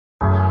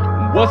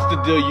What's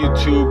the deal,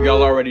 YouTube?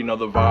 Y'all already know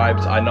the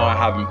vibes. I know I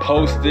haven't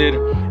posted,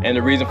 and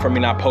the reason for me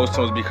not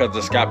posting was because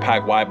the Scat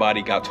Pack wide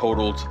body got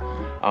totaled.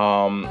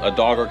 A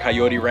dog or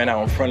coyote ran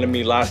out in front of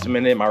me last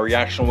minute. My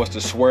reaction was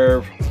to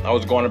swerve. I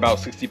was going about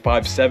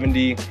 65,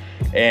 70,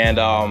 and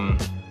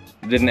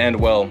didn't end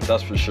well,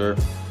 that's for sure.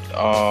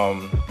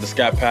 The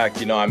Scat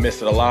Pack, you know, I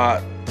missed it a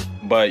lot,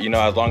 but you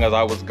know, as long as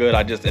I was good,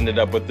 I just ended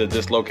up with the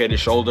dislocated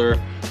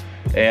shoulder,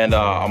 and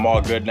I'm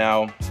all good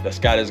now. The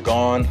Scat is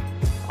gone.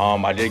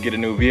 I did get a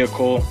new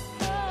vehicle,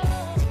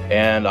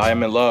 and I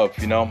am in love.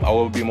 You know, I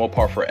will be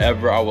Mopar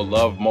forever. I will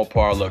love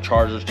Mopar, I love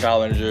Chargers,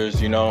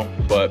 Challengers, you know,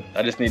 but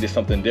I just needed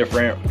something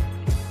different,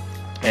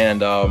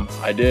 and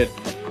I did.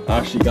 I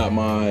actually got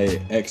my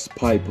X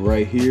pipe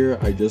right here.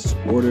 I just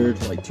ordered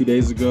like 2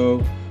 days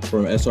ago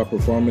from SR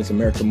Performance,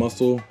 American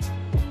Muscle,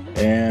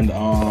 and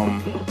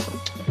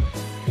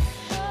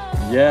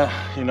yeah,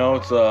 you know,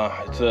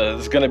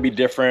 it's gonna be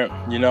different,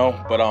 you know,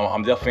 but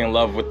I'm definitely in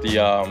love with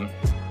the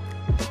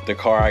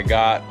car I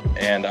got,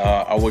 and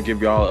I will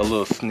give y'all a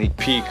little sneak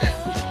peek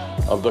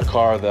of the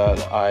car that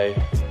I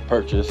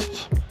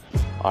purchased.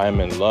 I am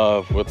in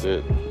love with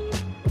it,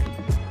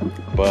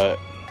 but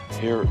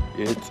here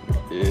it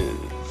is.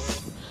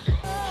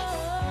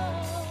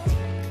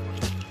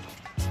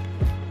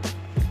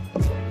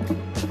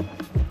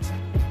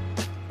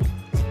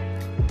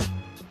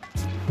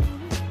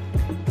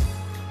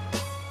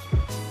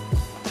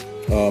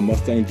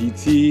 Mustang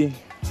GT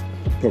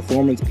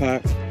Performance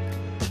Pack.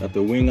 Got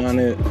the wing on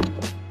it,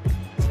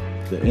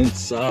 the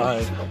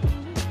inside,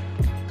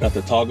 got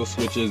the toggle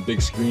switches,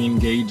 big screen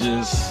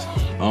gauges.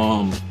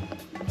 I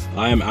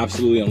am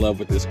absolutely in love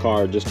with this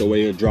car, just the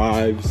way it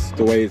drives,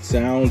 the way it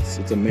sounds,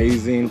 it's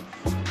amazing.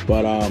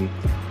 But I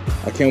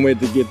can't wait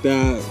to get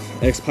that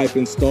X-pipe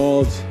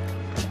installed.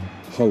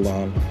 Hold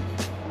on.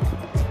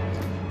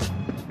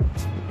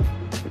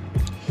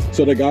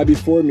 So the guy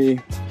before me,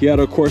 he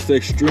had, of course, the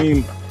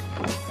Extreme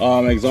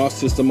exhaust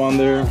system on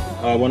there.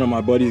 One of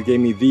my buddies gave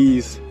me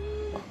these,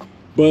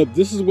 but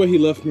this is what he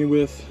left me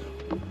with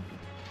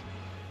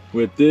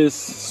this,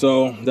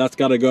 so that's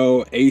got to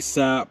go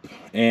ASAP.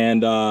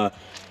 And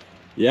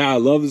yeah, I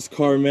love this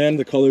car, man.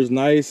 The color's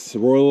nice,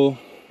 royal.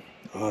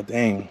 Oh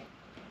dang,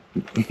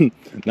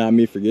 not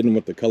me forgetting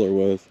what the color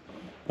was.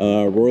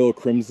 Royal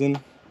crimson.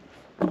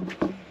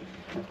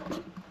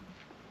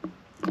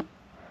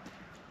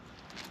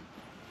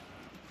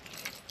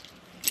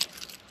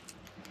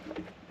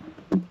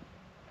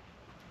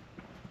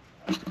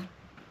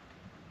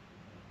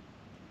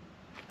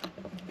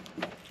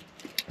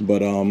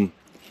 But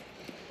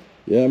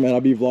yeah, man,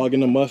 I'll be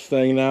vlogging the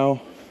Mustang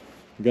now.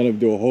 I'm gonna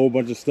do a whole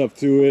bunch of stuff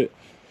to it,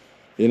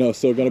 you know.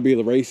 Still gonna be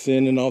the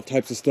racing and all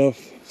types of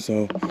stuff.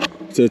 So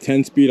it's a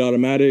 10-speed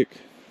automatic,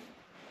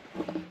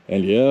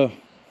 and yeah,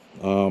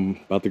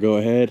 about to go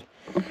ahead,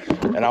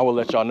 and I will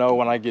let y'all know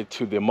when I get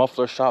to the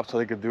muffler shop so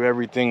they can do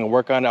everything and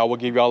work on it. I will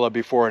give y'all a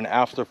before and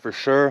after for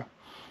sure.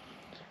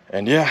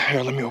 And yeah,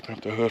 here, let me open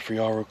up the hood for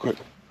y'all real quick.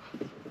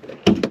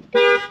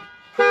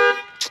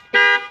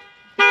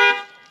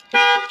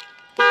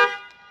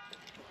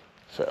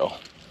 Fail.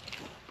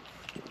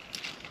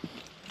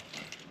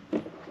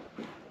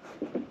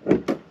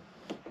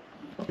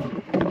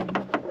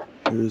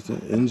 Here's the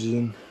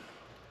engine.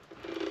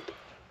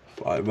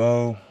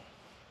 5.0.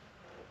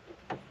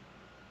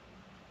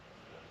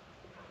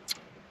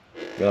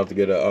 Gonna have to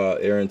get a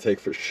air intake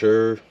for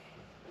sure,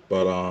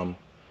 but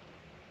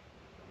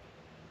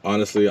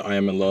honestly, I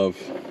am in love.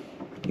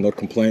 No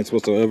complaints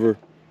whatsoever.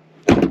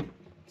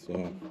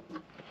 So,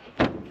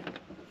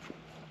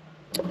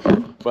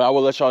 but I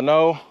will let y'all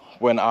know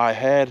when I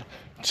head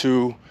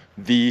to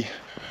the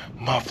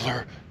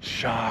muffler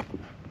shop.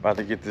 About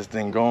to get this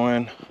thing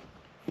going.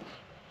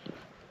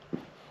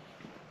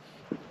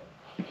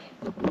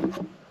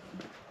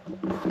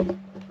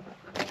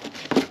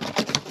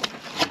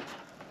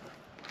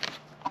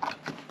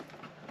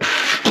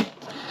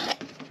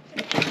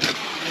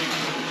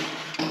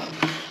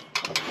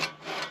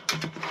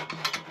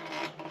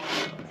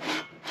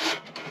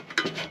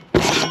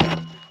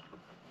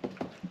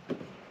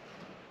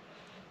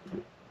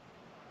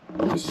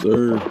 Yes,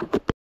 sir.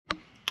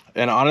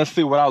 And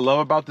honestly, what I love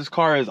about this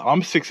car is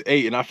I'm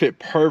 6'8" and I fit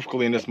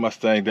perfectly in this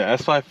Mustang. The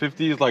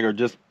S550s are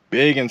just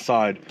big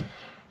inside.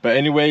 But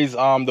anyways,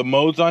 the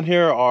modes on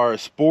here are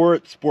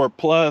Sport, Sport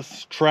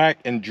Plus, Track,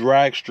 and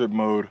Drag Strip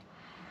mode,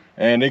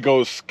 and it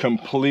goes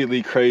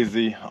completely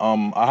crazy.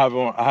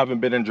 I haven't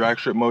been in drag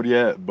strip mode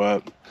yet,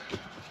 but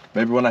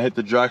maybe when I hit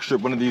the drag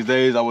strip one of these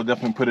days, I will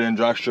definitely put it in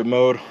drag strip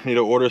mode. Need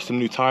to order some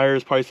new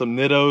tires, probably some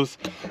Nittos.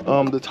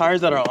 The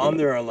tires that are on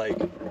there are like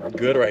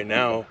good right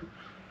now,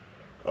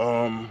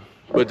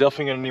 but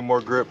definitely gonna need more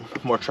grip,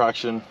 more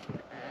traction.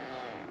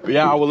 But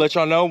yeah, I will let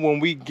y'all know when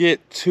we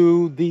get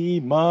to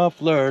the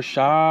muffler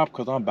shop,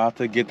 because I'm about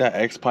to get that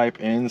X-pipe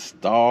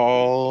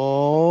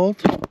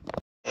installed.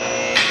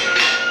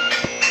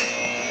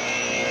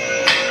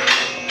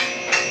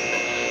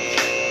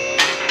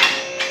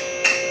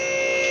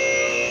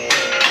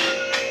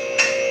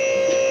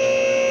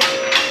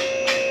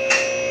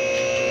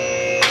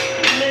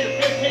 Made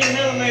a 15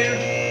 millimeter.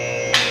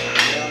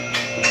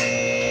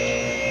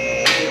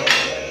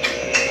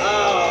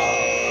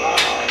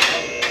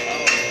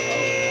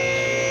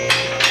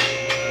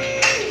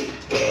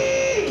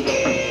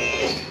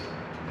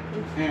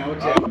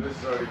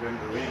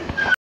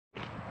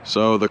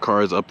 So the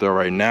car is up there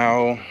right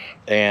now,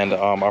 and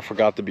I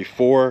forgot the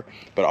before,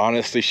 but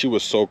honestly she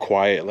was so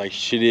quiet. Like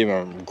she didn't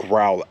even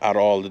growl at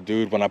all. The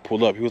dude, when I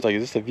pulled up, he was like,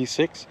 is this a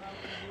V6?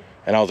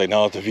 And I was like,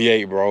 no, it's a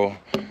V8, bro.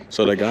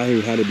 So the guy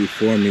who had it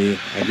before me,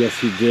 I guess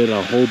he did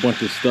a whole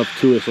bunch of stuff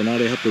to it, so now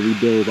they have to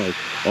rebuild like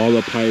all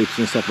the pipes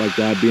and stuff like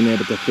that, being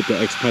able to fit the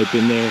X pipe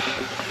in there.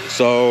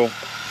 So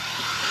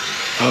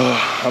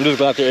I'm just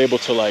glad they're able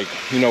to, like,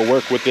 you know,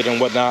 work with it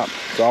and whatnot.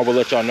 So I will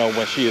let y'all know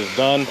when she is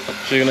done.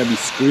 She's gonna be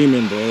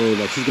screaming, bro.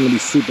 Like, she's gonna be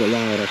super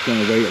loud. I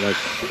can't wait. Like,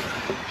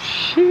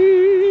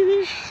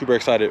 sheesh. Super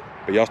excited.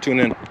 But y'all tune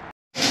in.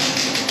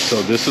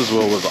 So this is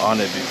what was on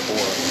it before.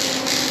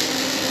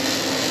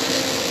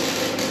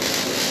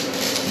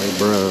 Like,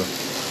 bro, what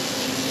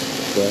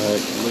the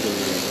heck? Look at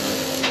this, man.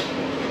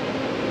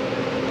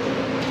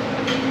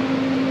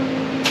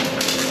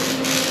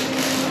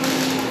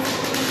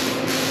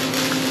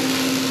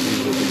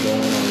 See what's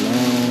going on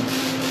now.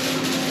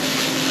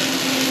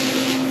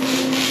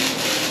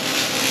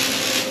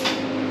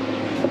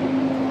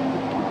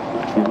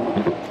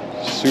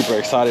 Super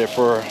excited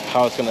for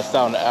how it's gonna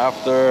sound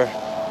after.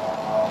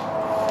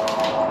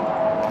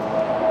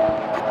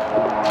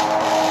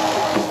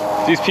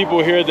 These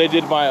people here, they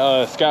did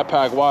my Scat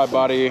Pack wide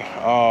body,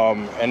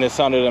 and it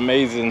sounded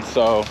amazing.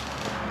 So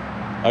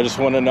I just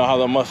want to know how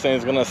the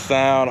Mustang's gonna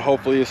sound.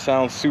 Hopefully it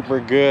sounds super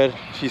good.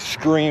 She's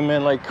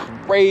screaming like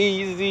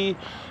crazy.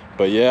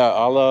 But yeah,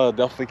 I'll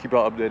definitely keep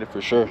y'all updated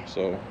for sure.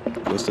 So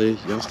y'all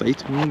stay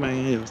tuned,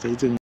 man. Y'all stay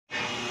tuned.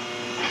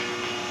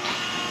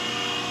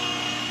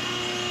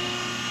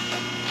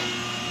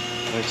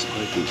 Next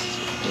pipe is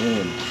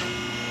in.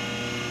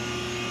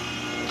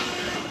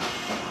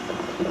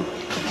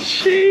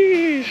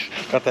 Sheesh.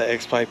 Got that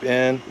X pipe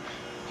in.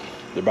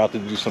 They're about to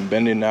do some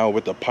bending now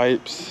with the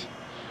pipes.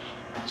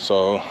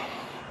 So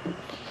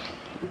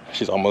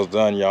she's almost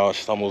done, y'all.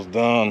 She's almost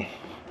done.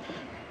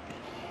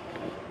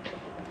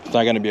 It's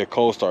not gonna be a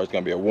cold start, it's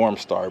gonna be a warm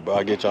start, but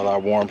I'll get y'all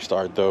that warm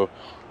start though.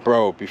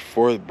 Bro,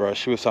 before, bro,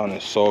 she was sounding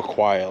so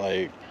quiet.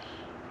 Like,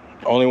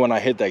 only when I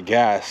hit that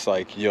gas,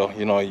 like, you'll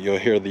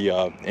hear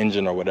the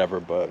engine or whatever,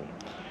 but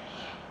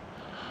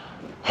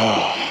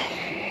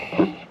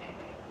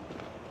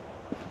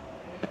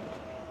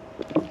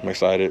I'm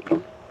excited.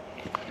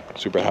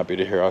 Super happy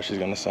to hear how she's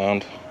gonna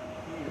sound.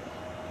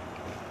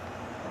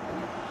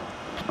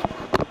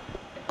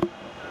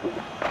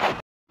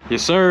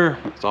 Yes, sir.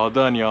 It's all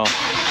done, y'all.